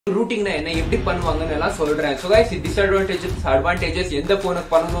Routing என்ன எப்படி பண்ணுவாங்கன்னு எல்லாம் சொல்றேன். சோ गाइस டிஸ்அட்வான்டேஜஸ் அட்வான்டேஜஸ் எந்த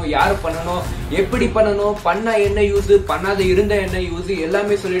போனுக்கு பண்ணனும் யார் பண்ணனும் எப்படி பண்ணனும் பண்ணா என்ன யூஸ் பண்ணாத இருந்தா என்ன யூஸ்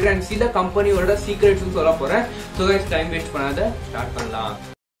எல்லாமே சொல்லிடுறேன். சில கம்பெனியோட சீக்ரெட்ஸ் சொல்ல போறேன். சோ गाइस டைம் வேஸ்ட் பண்ணாத ஸ்டார்ட் பண்ணலாம்.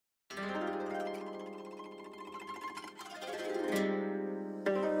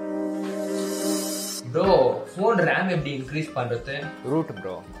 Bro, phone RAM எப்படி increase பண்றது? Root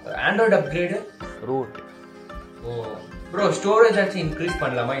bro. Android upgrade? Root. Oh. Bro, storage ஆச்சு increase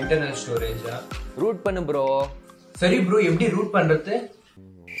பண்ணலாமா? Internal storage. Root பண்ணு bro. சரி bro, எப்படி root பண்றது?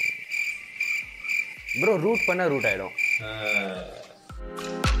 Bro, root பண்ணா root ஆயிடும்.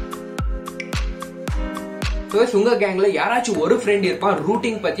 உங்க கேங்ல யாராச்சும் ஒரு ஃப்ரெண்ட் இருப்பான்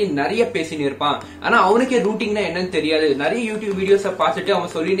ரூட்டிங் பத்தி நிறைய பேசினே இருப்பான். ஆனா அவனுக்கே ரூட்டிங்னா என்னன்னு தெரியாது. நிறைய யூடியூப் வீடியோஸ் பார்த்துட்டு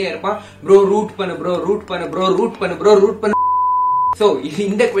அவன் சொல்லினே இருப்பான், ப்ரோ ரூட் பண்ணு ப்ரோ ரூட் பண்ணு ப்ரோ ரூட் பண்ணு ப்ரோ ரூட் பண்ணு. சோ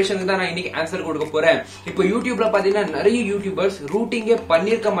இந்த क्वेश्चन தான் நான் இன்னைக்கு ஆன்சர் கொடுக்க போறேன். இப்போ யூடியூப்ல பாத்தீங்கன்னா நிறைய யூடியூபர்ஸ் ரூட்டிங்கே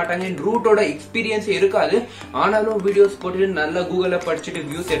பண்ணிருக்க மாட்டாங்க, ரூட்டோட எக்ஸ்பீரியன்ஸ் இருக்காது. ஆனாலும் வீடியோஸ் போட்டு நல்லா கூகுள்ல படிச்சுட்டு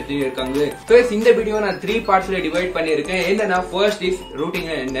வியூஸ் எடுத்துட்டு இருக்காங்க. சோ இந்த வீடியோ நான் 3 பார்ட்ஸ்ல டிவைட் பண்ணிருக்கேன். என்னன்னா ஃபர்ஸ்ட் இஸ்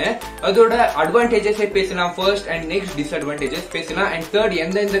ரூட்டிங் என்ன, அதோட அட்வான்டேஜஸ் பேசலாம் ஃபர்ஸ்ட், அண்ட் நெக்ஸ்ட் டிஸ்அட்வான்டேஜஸ் பேசலாம், அண்ட் தேர்ட்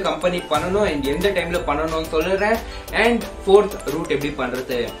எந்த கம்பெனி பண்ணணும் அண்ட் எந்த டைம்ல பண்ணணும்னு சொல்றேன், அண்ட் ஃபோர்த் ரூட் எப்படி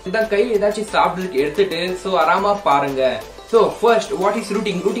பண்றது. இந்த கை ஏதாச்சும் சாப்பிட்டு எடுத்துட்டு சோ ஆராமா பாருங்க. So first, what is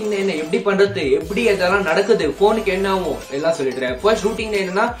routing? Routing என்ன எப்படி பண்றது, எப்படி அதெல்லாம் நடக்குது, போனுக்கு என்ன ஆகும் எல்லாம் சொல்லிடுறேன். ஃபர்ஸ்ட் ரூட்டிங்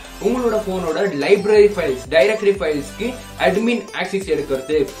என்னன்னா உங்களோட போனோட library files directory ஃபைல்ஸ்க்கு admin access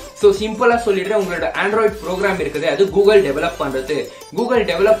எடுக்கிறது. சோ சிம்பிளா சொல்லிடுறேன், உங்களோட ஆண்ட்ராய்டு ப்ரோக்ராம் இருக்குது அது கூகுள் டெவலப் பண்றது. கூகுள்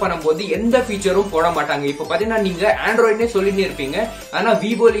டெவலப் பண்ணும்போது எந்த ஃபீச்சரும் போட மாட்டாங்க. இப்ப பாத்தீங்கன்னா நீங்க ஆண்ட்ராய்டுனே சொல்லிட்டு இருப்பீங்க, ஆனா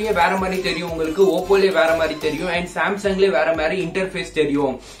விவோலயே வேற மாதிரி தெரியும் உங்களுக்கு, ஓப்போலயே வேற மாதிரி தெரியும், அண்ட் சாம்சங்லயே வேற மாதிரி இன்டர்ஃபேஸ்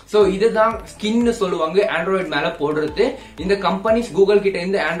தெரியும். சோ இதுதான் ஸ்கின்னு சொல்லுவாங்க ஆண்ட்ராய்டு மேல போடுறது. இந்த கம்பெனிஸ் கூகுள் கிட்ட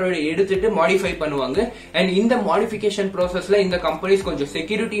இருந்து ஆண்ட்ராய்டு எடுத்துட்டு மாடிஃபை பண்ணுவாங்க, அண்ட் இந்த மாடிஃபிகேஷன் ப்ராசஸ்ல இந்த கம்பெனிஸ் கொஞ்சம்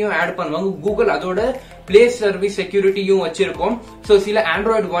செக்யூரிட்டியும் ஆட் பண்ணுவாங்க. கூகுள் அதோட பிளே சர்வீஸ் செக்யூரிட்டியும் வச்சிருக்கோம். சோ சில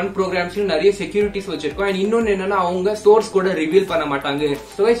ஆண்ட்ராய்டு 1 ப்ரோக்ராம்ஸ்லயும் நிறைய செக்யூரிட்டிஸ் வச்சிருக்கோம். அண்ட் இன்னொன்னு என்னன்னா அவங்க சோர்ஸ் கூட ரிவீல் பண்ண மாட்டாங்க.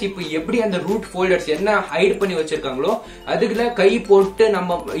 சோ இப்போ எப்படி அந்த ரூட் ஃபோல்டர்ஸ் என்ன ஹைட் பண்ணி வச்சிருக்காங்களோ அதுக்குள்ள கை போட்டு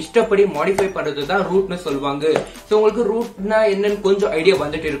நம்ம இஷ்டப்படி மாடிஃபை பண்றது தான் ரூட்னு சொல்லுவாங்க. சோ உங்களுக்கு ரூட்னா என்னன்னு கொஞ்சம் ஐடியா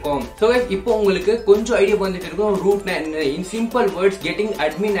வந்துட்டு இருக்கும். சோ இப்போ உங்களுக்கு கொஞ்சம் ஐடியா வந்துட்டு இருக்கும் ரூட்னா என்ன. In simple words, getting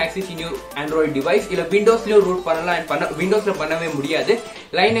admin access in your Android device. இல்ல விண்டோஸ்லயும் ரூட் பண்ணலாம், அண்ட் விண்டோஸ்ல பண்ணவே முடியாது,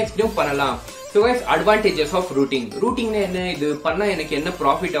 லைனக்ஸ்லயும் பண்ணலாம். So guys, advantages of routing. Routing என்ன, இது பண்ணா எனக்கு என்ன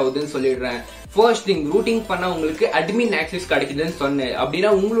ப்ராஃபிட் ஆகுதுன்னு சொல்லிடுறேன். ஃபர்ஸ்ட் திங், ரூட்டிங் பண்ணா உங்களுக்கு அட்மின் ஆக்சஸ் கிடைக்குதுன்னு சொன்னேன். அப்படின்னா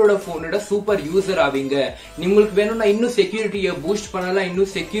உங்களோட போனோட சூப்பர் யூசர் ஆவீங்க. உங்களுக்கு வேணும்னா இன்னும் செக்யூரிட்டியை பூஸ்ட் பண்ணலாம்,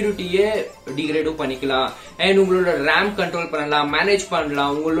 இன்னும் செக்யூரிட்டியை டிகிரேடும் பண்ணிக்கலாம், அண்ட் உங்களோட ரேம் கண்ட்ரோல் பண்ணலாம், மேனேஜ்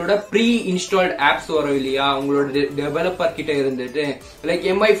பண்ணலாம். உங்களோட ப்ரீ இன்ஸ்டால்ட் ஆப்ஸ் வரும் இல்லையா உங்களோட டெவலப்பர் கிட்ட இருந்துட்டு, லைக்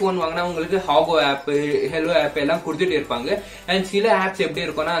எம்ஐ போன் வாங்கினா உங்களுக்கு ஹாகோ ஆப், ஹெலோ ஆப் எல்லாம் கொடுத்துட்டு இருப்பாங்க. அண்ட் சில ஆப்ஸ் எப்படி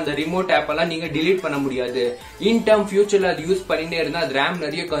இருக்கும்னா அந்த ரிமோட் ஆப் எல்லாம் நீங்க டிலீட் பண்ண முடியாது. இன் டர்ம் ஃபியூச்சர்ல அது யூஸ் பண்ணிட்டே இருந்தா அது ரேம்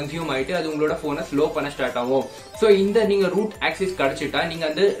நிறைய கன்சியூம் ஆயிட்டு அது உங்களோட போனை ஸ்லோ பண்ண ஸ்டார்ட் ஆகும். சோ இந்த நீங்க ரூட் ஆக்சஸ் கிடைச்சிட்டா நீங்க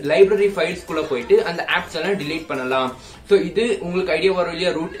அந்த லைப்ரரி ஃபைல்ஸ் குள்ள போயிட்டு அந்த ஆப்ஸ் எல்லாம் டிலீட் பண்ணலாம். சோ இது உங்களுக்கு ஐடியா வரும்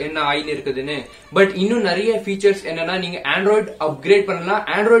இல்லையா ரூட் என்ன ஆயின்னு இருக்குதுன்னு. பட் இன்னும் நிறைய ஃபீச்சர்ஸ் என்னன்னா நீங்க ஆண்ட்ராய்டு அப்கிரேட் பண்ணலாம்.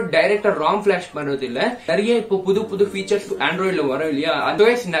 ஆண்ட்ராய்டு டைரக்டா ராம் ஃபிளாஷ் பண்றது இல்ல, நிறைய இப்போ புது ஃபீச்சர்ஸ் ஆண்ட்ராய்டுல வரும் இல்லையா.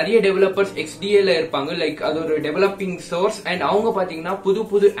 அதர்வைஸ் நிறைய டெவலப்பர்ஸ் XDA இருப்பாங்க, லைக் அது ஒரு டெவலப்பிங் சோர்ஸ், அண்ட் அவங்க பாத்தீங்கன்னா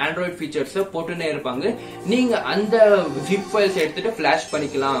புது ஆண்ட்ராய்டு ஃபீச்சர்ஸ் போட்டுனே இருப்பாங்க. நீங்க அந்த ஜிப் ஃபைல்ஸ் எடுத்துட்டு ஃபிளாஷ்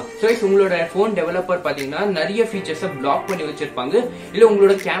பண்ணிக்கலாம். சோ உங்களோட போன் டெவலப்பர் பாத்தீங்கன்னா நிறைய ஃபீச்சர்ஸ் பிளாக் பண்ணி வச்சிருப்பாங்க. இல்ல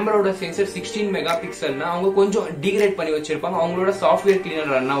உங்களோட கேமராவோட சென்சர் 16 மெகா பிக்சல்னா அவங்க கொஞ்சம் டிகிரேட் பண்ணி வச்சிருப்பாங்க அவங்களோட சாஃப்ட்வேர்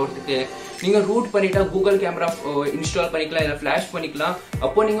கிளீனர் ரன் ஆகிறதுக்கு. நீங்க ரூட் பண்ணிட்டா கூகுள் கேமரா இன்ஸ்டால் பண்ணிக்கலாம், இல்ல ஃபிளாஷ் பண்ணிக்கலாம்.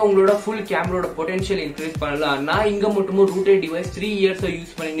 அப்போ நீங்க உங்களோட ஃபுல் கேமராவோட பொட்டன்ஷியல் இன்க்ரீஸ் பண்ணலாம். நான் இங்க மட்டும் ரூட்டட் டிவைஸ் 3 இயர்ஸ்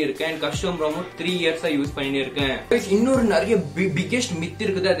யூஸ் பண்ணிட்டு இருக்கேன், கஸ்டம் ரோமும் 3 இயர்ஸ் யூஸ் பண்ணிட்டு இருக்கேன். இன்னொரு நிறைய பிக்கெஸ்ட் மித்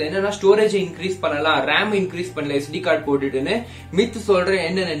இருக்குது, அது என்னன்னா ஸ்டோரேஜ் இன்க்ரீஸ் பண்ணலாம், ரேம் இன்க்ரீஸ் பண்ணல SD கார்டு போட்டுட்டுன்னு மித் சொல்றேன்.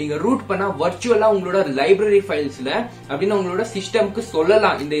 என்னன்னா நீங்க ரூட் பண்ணா வர்ச்சுவலா உங்களோட லைப்ரரி ஃபைல்ஸ்ல அப்படின்னு உங்களோட சிஸ்டம்க்கு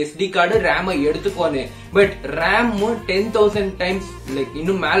சொல்லலாம் இந்த SD card ரேமை எடுத்துக்கோன்னு. But RAM 10,000 times like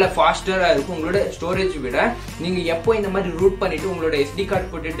இன்னும் மேல ஃபாஸ்டரா இருக்கும் உங்களோட ஸ்டோரேஜ் விட. நீங்க எப்போ இந்த மாதிரி ரூட் பண்ணிட்டு உங்களோட SD கார்டு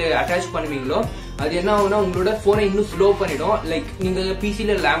போட்டுட்டு அட்டாச் பண்ணுவீங்களோ அது என்ன ஆகும்னா உங்களோட போனை இன்னும் ஸ்லோ பண்ணிடும். லைக் நீங்க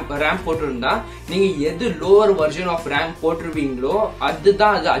பிசில ரேம் போட்டிருந்தா நீங்க எது லோவர் வெர்ஷன் ஆஃப் ரேம் போட்டுருவீங்களோ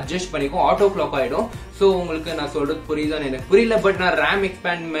அதுதான் அது அட்ஜஸ்ட் பண்ணிக்கும், ஆட்டோ கிளாக் ஆயிடும். சோ உங்களுக்கு நான் சொல்றது புரியுதான்னு எனக்கு புரியல, பட் நான் ரேம்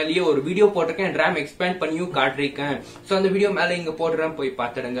எக்ஸ்பேண்ட் மேலேயே ஒரு வீடியோ போட்டிருக்கேன், ரேம் எக்ஸ்பேண்ட் பண்ணியும் காட்டிருக்கேன். சோ அந்த வீடியோ மேல இங்க போடுறேன், போய்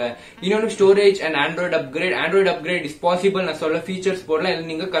பாத்துடுங்க. இன்னொன்னு storage and Android upgrade is possible. நான் சொல்ல ஃபீச்சர்ஸ் போடலாம், இல்ல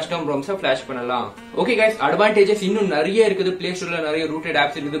நீங்க கஸ்டம் ரோம்ஸா ஃபிளாஷ் பண்ணலாம். ஓகே கைஸ், அட்வான்டேஜஸ் இன்னும் நிறைய இருக்குது. பிளே ஸ்டோர்ல நிறைய ரூட்டட்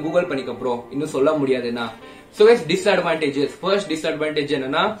ஆப்ஸ் இருக்குது, கூகுள் பண்ணிக்க ப்ரோ இன்னும் சொல்ல முடியாதுன்னா. So guys, disadvantages. First disadvantage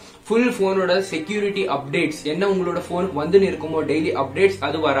என்னன்னா full phoneோட security updates என்ன உங்களோட போனுக்கு வந்து இருக்குமோ daily updates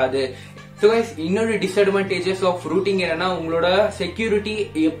அது வராது. So guys, இன்னொரு disadvantages of rooting என்னன்னா உங்களோட security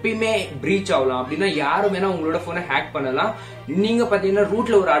எப்பயுமே breach ஆகலாம். அப்படின்னா யாரும் வேணா உங்களோட போனை ஹேக் பண்ணலாம். நீங்க பாத்தீங்கன்னா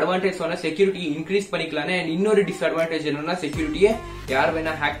ரூட்ல ஒரு அட்வான்டேஜ் சொன்னா செக்யூரிட்டி இன்க்ரீஸ் பண்ணிக்கலாம். இன்னொரு டிஸ்அட்வான்டேஜ் என்னன்னா செக்யூரிட்டியை யார்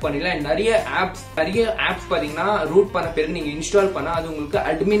வேணா ஹேக் பண்ணிக்கலாம். நிறைய ஆப்ஸ் பாத்தீங்கன்னா ரூட் பண்ண பிறகு நீங்க இன்ஸ்டால் பண்ணா அது உங்களுக்கு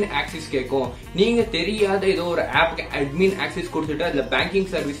அட்மின் ஆக்சஸ் கேட்கும். நீங்க தெரியாத ஏதோ ஒரு ஆப்க்கு அட்மின் ஆக்சஸ் கொடுத்துட்டு அதுல பேங்கிங்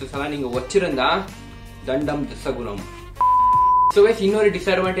சர்வீசஸ் எல்லாம் நீங்க வச்சிருந்தா தண்டம் திசகுணம். So guys, இன்னொரு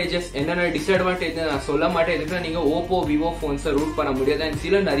டிஸ்அட்வான்டேஜஸ் என்னென்ன டிஸ்அட்வான்டேஜ் நான் சொல்ல மாட்டேன். எதுக்குன்னா நீங்க ஓப்போ விவோ போன்ஸ் ரூட் பண்ண முடியாது. அண்ட்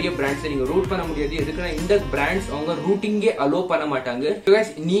சில நிறைய பிராண்ட்ஸ் நீங்க ரூட் பண்ண முடியாது. எதுக்குன்னா இந்த பிராண்ட்ஸ் அவங்க ரூட்டிங்கே அலோ பண்ண மாட்டாங்க. So guys,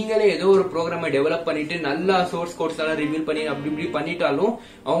 நீங்களே ஏதோ ஒரு ப்ரோக்ராமை டெவலப் பண்ணிட்டு நல்லா சோர்ஸ் கோட்ஸ் எல்லாம் ரிவீல் பண்ணி அப்படி இப்படி பண்ணிட்டாலும்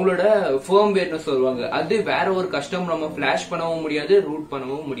அவங்களோட ஃபர்ம்வேர்னு சொல்லுவாங்க. அது வேற ஒரு கஸ்டம் நம்ம ஃபிளாஷ் பண்ணவும் முடியாது, ரூட்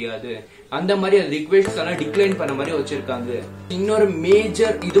பண்ணவும் முடியாது. அந்த மாதிரி அது ரிக்வெஸ்ட் எல்லாம் டிக்ளைன் பண்ண மாதிரி வச்சிருக்காங்க. இன்னொரு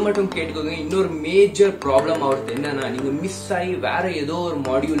மேஜர் இது மட்டும் கேட்டுக்கோங்க. இன்னொரு மேஜர் ப்ராப்ளம் ஆகுது என்னன்னா நீங்க மிஸ் ஆகி வேற ஏதோ ஒரு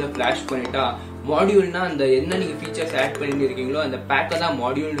மாடியூல ஃபிளாஷ் பண்ணிட்டா, மாடியூல்னா அந்த என்ன நீங்க ஃபீச்சர்ஸ் ஆட் பண்ணி இருக்கீங்களோ அந்த பேக்கை தான்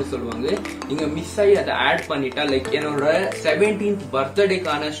மாடியூல்னு சொல்லுவாங்க. நீங்க மிஸ் ஆகி அதை ஆட் பண்ணிட்டா லைக் என்னோட 17th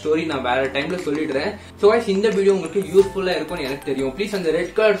பர்த்டேக்கான ஸ்டோரி நான் வேற டைம்ல சொல்லிடுறேன். சோ guys, இந்த வீடியோ உங்களுக்கு யூஸ்ஃபுல்லா இருக்கும்னு எனக்கு தெரியும். ப்ளீஸ் அந்த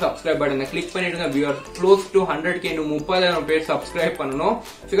ரெட் கலர் சப்ஸ்கிரைப் பட்டனை கிளிக் பண்ணிடுங்க. we are close to 100k. 30,000 பேர் சப்ஸ்கிரைப் பண்ணணும்.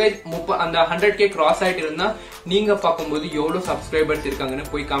 சோ guys, அந்த 100k கிராஸ் ஆயிட்டு இருந்தா நீங்க பார்க்கும்போது எவ்வளவு சப்ஸ்கிரைபர்ஸ் இருக்காங்கன்னு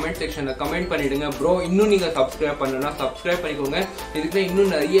போய் கமெண்ட் செக்ஷன்ல கமெண்ட் பண்ணிடுங்க. ப்ரோ இன்னும் நீங்க சப்ஸ்கிரைப் பண்ணணும்னா சப்ஸ்கிரைப் பண்ணிக்கோங்க. இதுக்கு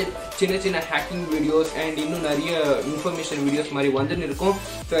இன்னும் நிறைய சின்ன சின்ன ஹேக்கிங் வீடியோஸ் அண்ட் இன்னும் நிறைய இன்ஃபர்மேஷன் வீடியோஸ் மாதிரி வந்து இருக்கும்.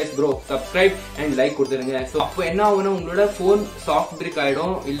 So S bro subscribe and like கொடுத்துருங்க. ஸோ அப்போ என்ன ஆகும்னா உங்களோட ஃபோன் சாஃப்ட் பிரிக்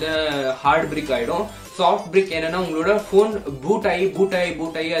ஆயிடும் இல்ல ஹார்ட் பிரிக் ஆயிடும். சாஃப்ட் பிரிக் என்னன்னா உங்களோட போன் பூட்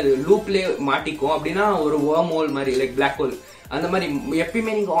ஆகி அது லூப்ல மாட்டிக்கும். அப்படின்னா ஒரு வர்ம் ஹோல் மாதிரி லைக் பிளாக் ஹோல் அந்த மாதிரி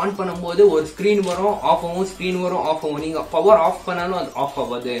எப்பயுமே நீங்க ஆன் பண்ணும்போது ஒரு ஸ்கிரீன் வரும் ஆஃப் ஆகும், ஸ்கிரீன் வரும் ஆஃப் ஆகும். நீங்க பவர் ஆஃப் பண்ணாலும் அது ஆஃப்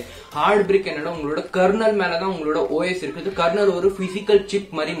ஆகாது. ஹார்ட் பிரிக் என்னன்னா உங்களோட கர்னல் மேலதான் உங்களோட ஓஎஸ் இருக்குது. கர்னல் ஒரு பிசிக்கல்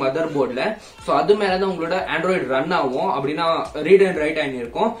சிப் மாதிரி மதர் போர்ட்ல. சோ அது மேலதான் உங்களோட ஆண்ட்ராய்டு ரன் ஆகும். அப்படின்னா ரீட் அண்ட் ரைட் ஆகி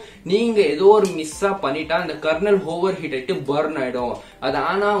இருக்கும். நீங்க ஏதோ ஒரு மிஸ்ஸா பண்ணிட்டா அந்த கர்னல் ஓவர் ஹீட் ஆயிட்டு பர்ன் ஆயிடும். அது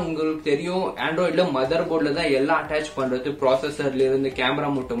ஆனா உங்களுக்கு தெரியும் ஆண்ட்ராய்டுல மதர் போர்ட்ல தான் எல்லாம் அட்டாச் பண்றது, ப்ராசஸர்ல இருந்து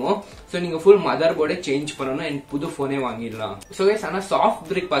கேமரா மட்டுமோ. சோ நீங்க ஃபுல் மதர் போர்டை சேஞ்ச் பண்ணணும் அண்ட் புது போனே வாங்கிடலாம். சோ கைஸ், ஆனா சாஃப்ட்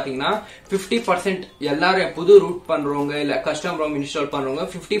பிரிக் பாத்தீங்கன்னா 50% எல்லாரும் புது ரூட் பண்றவங்க இல்ல கஸ்டம் ரோம் இன்ஸ்டால் பண்றவங்க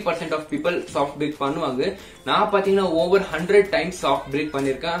 50% ஆஃப் பீப்பிள் சாஃப்ட் பிரிக் பண்ணுவாங்க. நான் பாத்தீங்கன்னா ஓவர் 100 டைம்ஸ் சாஃப்ட் பிரிக்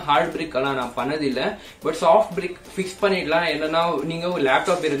பண்ணிருக்கேன். ஹார்ட் பிரிக் எல்லாம் நான் பண்ணதில்லை. பட் சாஃப்ட் பிரிக் பிக்ஸ் பண்ணிடலாம். என்னன்னா நீங்க ஒரு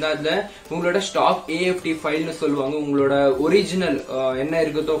லேப்டாப் இருந்தா அதுல உங்களோட ஸ்டாக் ஏஎஃப்டி ஃபைல்னு சொல்லுவாங்க. உங்களோட ஒரிஜினல் என்ன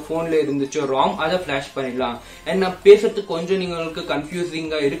இருக்குதோ போன்ல இருந்துச்சோ ராம் அதை பிளாஷ் பண்ணிடலாம். அண்ட் நான் பேசுறதுக்கு கொஞ்சம் நீங்களுக்கு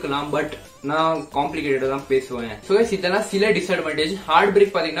கன்ஃபியூசிங்கா இருக்கலாம். பட் நான் காம்ப்ளிகேட்டடா தான் பேசுவேன். சோ இதெல்லாம் சில டிஸ்அட்வான்டேஜ். ஹார்ட்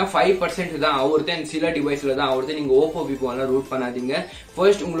பிரிக் பாத்தீங்கன்னா 5% தான் ஆகுது. சில டிவைஸ்ல தான் ஆகுது. நீங்க ஓப்போ விவோ எல்லாம் ரூட் பண்ணாதீங்க.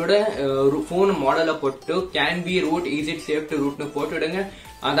 ஃபர்ஸ்ட் உங்களோட போன் மாடலை போட்டு can be root, is it safe to ரூட்னு போட்டுடுங்க.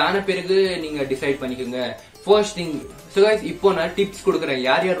 அதான பிறகு நீங்க டிசைட் பண்ணிக்கோங்க. First thing. சோ கைஸ், இப்போ நான் டிப்ஸ் கொடுக்குறேன்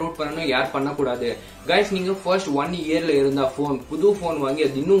யார் ரூட் பண்ணணும் யார் பண்ணக்கூடாது. கைஸ், நீங்க ஃபர்ஸ்ட் 1 இயர்ல இருந்தா புது போன் வாங்கி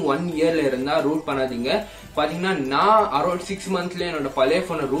அது இன்னும் 1 இயர்ல இருந்தா ரூட் பண்ணாதீங்க. பாத்தீங்கன்னா நான் அரௌண்ட் 6 மந்த்ல என்னோட பழைய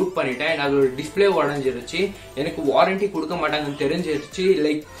போனை ரூட் பண்ணிட்டேன். அதோட டிஸ்பிளே உடஞ்சிருச்சு. எனக்கு வாரண்டி கொடுக்க மாட்டாங்கன்னு தெரிஞ்சிருச்சு.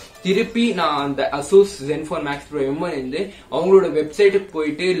 லைக் திருப்பி நான் அந்த Asus Zenfone Max Pro M1 இருந்து அவங்களோட வெப்சைட்டுக்கு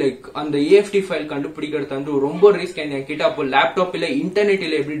போயிட்டு லைக் அந்த ஏஎஃப்டி ஃபைல் கண்டுபிடிக்கிறது வந்து ரொம்ப ரிஸ்க். என்கிட்ட அப்போ லேப்டாப் இல்ல, இன்டர்நெட்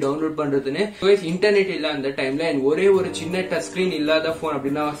இல்ல, எப்படி டவுன்லோட் பண்றதுன்னு. இன்டர்நெட் இல்ல அந்த டைம்ல. ஒரே ஒரு சின்ன டச் ஸ்கிரீன் இல்லாத போன்,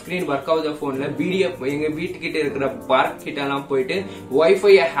 அப்படின்னா ஸ்கிரீன் ஒர்க் ஆகாத போன்ல பிடிஎஃப் எங்க வீட்டுக்கிட்ட இருக்கிற பார்க் கிட்ட எல்லாம் போயிட்டு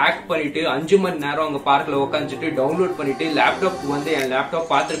வைஃபை ஹேக் பண்ணிட்டு 5 மணி நேரம் அங்க பார்க்ல உட்காந்துட்டு டவுன்லோட் பண்ணிட்டு லேப்டாப் வந்து என்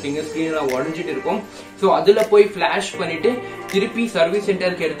லேப்டாப் பார்த்திருப்பீங்க ஸ்கிரீன் எல்லாம் உடஞ்சிட்டு இருக்கும். சோ அதுல போய் பிளாஷ் பண்ணிட்டு திருப்பி சர்வீஸ்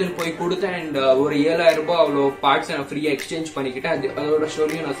சென்டருக்கு எடுத்துட்டு போய் கொடுத்தேன். அண்ட் ஒரு 7,000 ரூபாய் அவ்வளோ பார்ட்ஸ் நான் ஃப்ரீயா எக்ஸ்சேஞ்ச் பண்ணிக்கிட்டேன். அதோட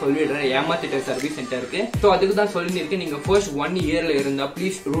ஸ்டோரியும் நான் சொல்லிடுறேன். ஏமாத்திட்டேன் சர்வீஸ் சென்டருக்கு. சோ அதுக்கு தான் சொல்லியிருக்கேன். நீங்க ஃபர்ஸ்ட் 1 இயர்ல இருந்தா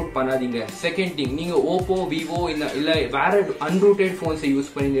ப்ளீஸ் ரூட் பண்ணாதீங்க. செகண்ட் திங், நீங்க ஓப்போ விவோ இல்ல வேற unrooted bones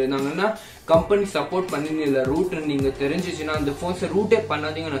use பண்ணிருந்தாங்கன்னா company support பண்ணி இல்ல ரூட் நீங்க தெரிஞ்சிச்சுன்னா அந்த போன்ஸ் ரூட்டே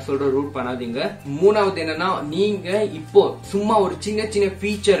பண்ணாதீங்க. நான் சொல்றேன் ரூட் பண்ணாதீங்க. மூணாவது என்னன்னா, நீங்க இப்போ சும்மா ஒரு சின்ன சின்ன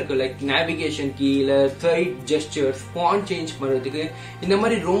ஃபீச்சருக்கு லைக் நேவிகேஷன் கீ இல்ல சைட் ஜெஸ்டர்ஸ் ஃபாண்ட் சேஞ்ச் பண்றதுக்கு இந்த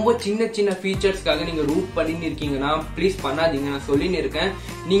மாதிரி ரொம்ப சின்ன சின்ன ஃபீச்சர்ஸ்க்காக நீங்க ரூட் பண்ணின்னு இருக்கீங்கன்னா ப்ளீஸ் பண்ணாதீங்க. நான் சொல்லின்னு இருக்கேன்.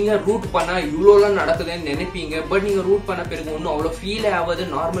 நீங்க ரூட் பண்ணா இவ்வளோலாம் நடக்குதுன்னு நினைப்பீங்க. பட் நீங்க ரூட் பண்ண பிறகு ஒன்னும் அவ்வளவு ஃபீல் ஆகாது.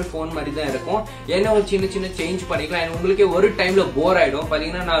 நார்மல் போன் மாதிரி தான் இருக்கும். என்ன ஒரு சின்ன சின்ன சேஞ்ச் பண்ணிக்கலாம். உங்களுக்கே ஒரு டைம்ல போர் ஆயிடும்.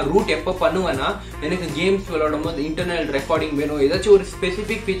 பாத்தீங்கன்னா நான் ரூட் எப்ப பண்ணுவேன்னா, எனக்கு கேம்ஸ் விளையாடும் போது இன்டர்னல் ரெக்கார்டிங் வேணும், ஏதாச்சும் ஒரு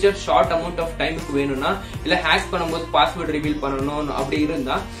specific feature short amount of டைமுக்கு வேணும்னா, இல்ல ஹேக் பண்ணும்போது பாஸ்வேர்ட் ரிவீல் பண்ணணும் அப்படி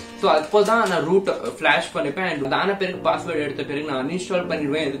இருந்தா ஸோ அப்போதான் நான் ரூட் ஃபிளாஷ் பண்ணிப்பேன். அண்ட் ஆன பிறகு பாஸ்வேர்டு எடுத்த பிறகு நான் அன்இன்ஸ்டால்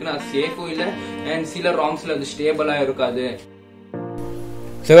பண்ணிடுவேன். எதுக்கு நான் சேஃபும் இல்லை அண்ட் சில ராம்ஸ்ல அது ஸ்டேபிளா இருக்காது.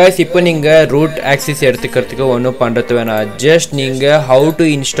 ஸோ கைஸ் இப்போ நீங்கள் ரூட் ஆக்சிஸ் எடுத்துக்கிறதுக்கு ஒன்றும் பண்ணுறது வேணாம். ஜஸ்ட் நீங்கள் how to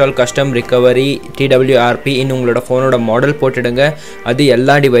install custom recovery twrp இன்னும் உங்களோட ஃபோனோட மாடல் போட்டுடுங்க. அது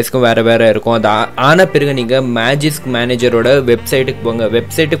எல்லா டிவைஸ்க்கும் வேறு வேறு இருக்கும். அது ஆன பிறகு நீங்கள் மேஜிஸ்க் மேனேஜரோட வெப்சைட்டுக்கு போங்க.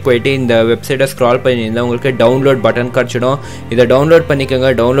 வெப்சைட்டுக்கு போயிட்டு இந்த வெப்சைட்டை ஸ்க்ரால் பண்ணியிருந்தால் உங்களுக்கு டவுன்லோட் பட்டன் கிடச்சிடும். இதை டவுன்லோட்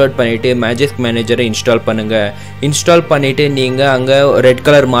பண்ணிக்கோங்க. டவுன்லோட் பண்ணிவிட்டு மேஜிஸ்க் மேனேஜரை இன்ஸ்டால் பண்ணுங்கள். இன்ஸ்டால் பண்ணிவிட்டு நீங்கள் அங்கே ரெட்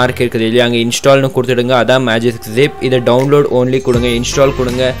கலர் மார்க் இருக்குது இல்லையா, அங்கே இன்ஸ்டால்னு கொடுத்துடுங்க. அதான் மேஜிஸ்க் ஜிப். இதை டவுன்லோட் ஓன்லி கொடுங்க. இன்ஸ்டால் கொடுங்க.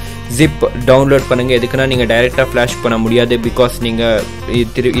 ஜிப் டவுன்லோட் பண்ணுங்கள். எதுக்குன்னா நீங்கள் டைரெக்டாக ஃப்ளாஷ் பண்ண முடியாது. பிகாஸ்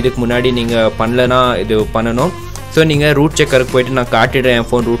நீங்கள் இதுக்கு முன்னாடி நீங்கள் பண்ணலன்னா இது பண்ணணும். ஸோ நீங்கள் ரூட் செக்கருக்கு போய்ட்டு நான் காட்டிடுறேன் என்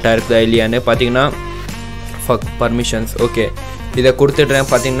ஃபோன் ரூட்டாக இருக்குதா இல்லையான்னு. பார்த்தீங்கன்னா பர்மிஷன்ஸ் ஓகே இதை கொடுத்துட்றேன்.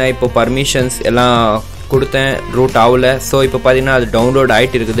 பார்த்தீங்கன்னா இப்போ பர்மிஷன்ஸ் எல்லாம் கொடுத்தேன், ரூட் ஆகல. ஸோ இப்போ பார்த்தீங்கன்னா அது டவுன்லோட்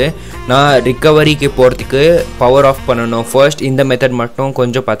ஆகிட்டு இருக்குது. நான் ரிகவரிக்கு போகிறதுக்கு பவர் ஆஃப் பண்ணணும். ஃபர்ஸ்ட் இந்த மெத்தட் மட்டும்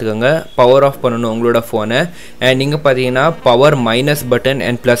கொஞ்சம் பார்த்துக்கோங்க. பவர் ஆஃப் பண்ணணும் உங்களோட ஃபோனை. அண்ட் நீங்கள் பார்த்தீங்கன்னா power minus button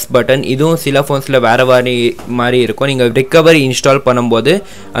and plus button, இதுவும் சில ஃபோன்ஸில் வேறு மாதிரி இருக்கும். நீங்கள் ரிகவரி இன்ஸ்டால் பண்ணும்போது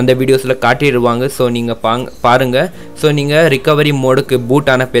அந்த வீடியோஸில் காட்டிடுவாங்க. ஸோ நீங்கள் பாருங்கள். ஸோ நீங்கள் ரிகவரி மோடுக்கு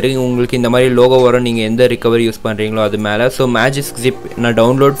பூட் ஆன பிறகு உங்களுக்கு இந்த மாதிரி லோகோ வரும். நீங்கள் எந்த ரிகவரி யூஸ் பண்ணுறீங்களோ அது மேலே. ஸோ மேஜிஸ்க் ஜிப் நான்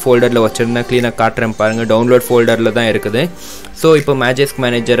டவுன்லோட் ஃபோல்டரில் வச்சுருந்தேன். க்ளீனாக காட்டுறேன் பாருங்கள். டவுன்லோட் ஃபோல்டரில் தான் இருக்குது. ஸோ இப்போ மேஜிஸ்க்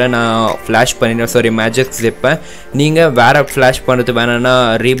மேனேஜரை நான் ஃப்ளாஷ் பண்ணிடுறேன். சாரி மேஜிஸ்க் ஜிப்பை நீங்கள் வேறு ஃப்ளாஷ் பண்ணுறது வேணும்னா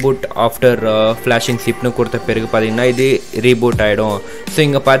ரீபூட் ஆஃப்டர் ஃப்ளாஷிங் ஜிப்னு கொடுத்த பிறகு பார்த்தீங்கன்னா இது ரீபூட் ஆகிடும். ஸோ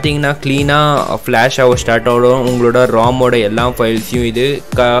இங்கே பார்த்தீங்கன்னா க்ளீனாக ஃப்ளாஷ் ஆக ஸ்டார்ட் ஆகிடும். உங்களோட ராமோட எல்லா ஃபைல்ஸையும் இது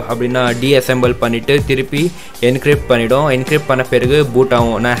அப்படின்னா டீஅசெம்பிள் பண்ணிவிட்டு திருப்பி என்கிரிப்ட் பண்ணிவிடும். என்கிரிப்ட் பண்ண பிறகு பூட்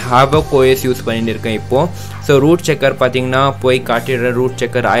ஆகும். நான் ஹேவக் ஓஎஸ் யூஸ் பண்ணிட்டு இருக்கேன் இப்போது. ஸோ ரூட் செக்கர் பார்த்தீங்கன்னா போய் காட்டிடுறேன் ரூட்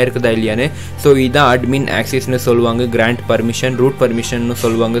செக்கர் ஆயிருக்குதா இல்லையான்னு. ஸோ இதுதான் அட்மின் ஆக்சஸ்னு சொல்லுவாங்க. கிராண்ட் பர்மிஷன், ரூட் பர்மிஷன்னு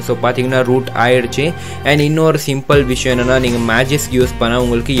சொல்லுவாங்க. ஸோ பார்த்தீங்கன்னா ரூட் ஆயிடுச்சு. அண்ட் இன்னொரு சிம்பிள் விஷயம் என்னென்னா, நீங்கள் மேஜிஸ்க் யூஸ் பண்ணால்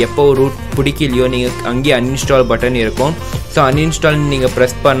உங்களுக்கு எப்போ ரூட் பிடிக்கலையோ நீங்கள் அங்கேயே அன்இன்ஸ்டால் பட்டன் இருக்கும். ஸோ அன்இன்ஸ்டால் நீங்கள்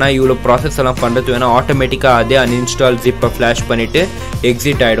ப்ரெஸ் பண்ணால் இவ்வளோ ப்ராசஸ் எல்லாம் பண்ணுறது வேணால் ஆட்டோமேட்டிக்காக அதே அன்இன்ஸ்டால் ஜிப்பை ஃப்ளாஷ் பண்ணிவிட்டு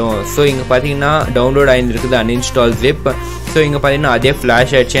எக்ஸிட் ஆகிடும். ஸோ இங்கே பார்த்தீங்கன்னா டவுன்லோட் ஆகிருக்குது அன்இன்ஸ்டால் ஜிப். ஸோ இங்கே பார்த்தீங்கன்னா அதே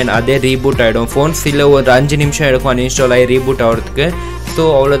ஃப்ளாஷ் ஆகிடுச்சு அண்ட் அதே ரீபூட் ஆகிடும். ஃபோன்ஸில் ஒரு 5 நிமிஷம் எடுக்கும் அன்இன்ஸ்டால் ஆகி ரீபூட் ஆகிறதுக்கு. ஸோ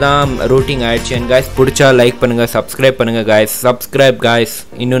அவ்வளோதான் ரூட்டிங் ஆகிடுச்சு. அண்ட் காய்ஸ் பிடிச்சா லைக் பண்ணுங்கள், சப்ஸ்கிரைப் பண்ணுங்கள் காய்ஸ். சப்ஸ்கிரைப் காய்ஸ்,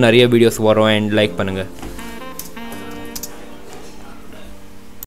 இன்னும் நிறைய வீடியோஸ் வரும் அண்ட் லைக் பண்ணுங்கள்.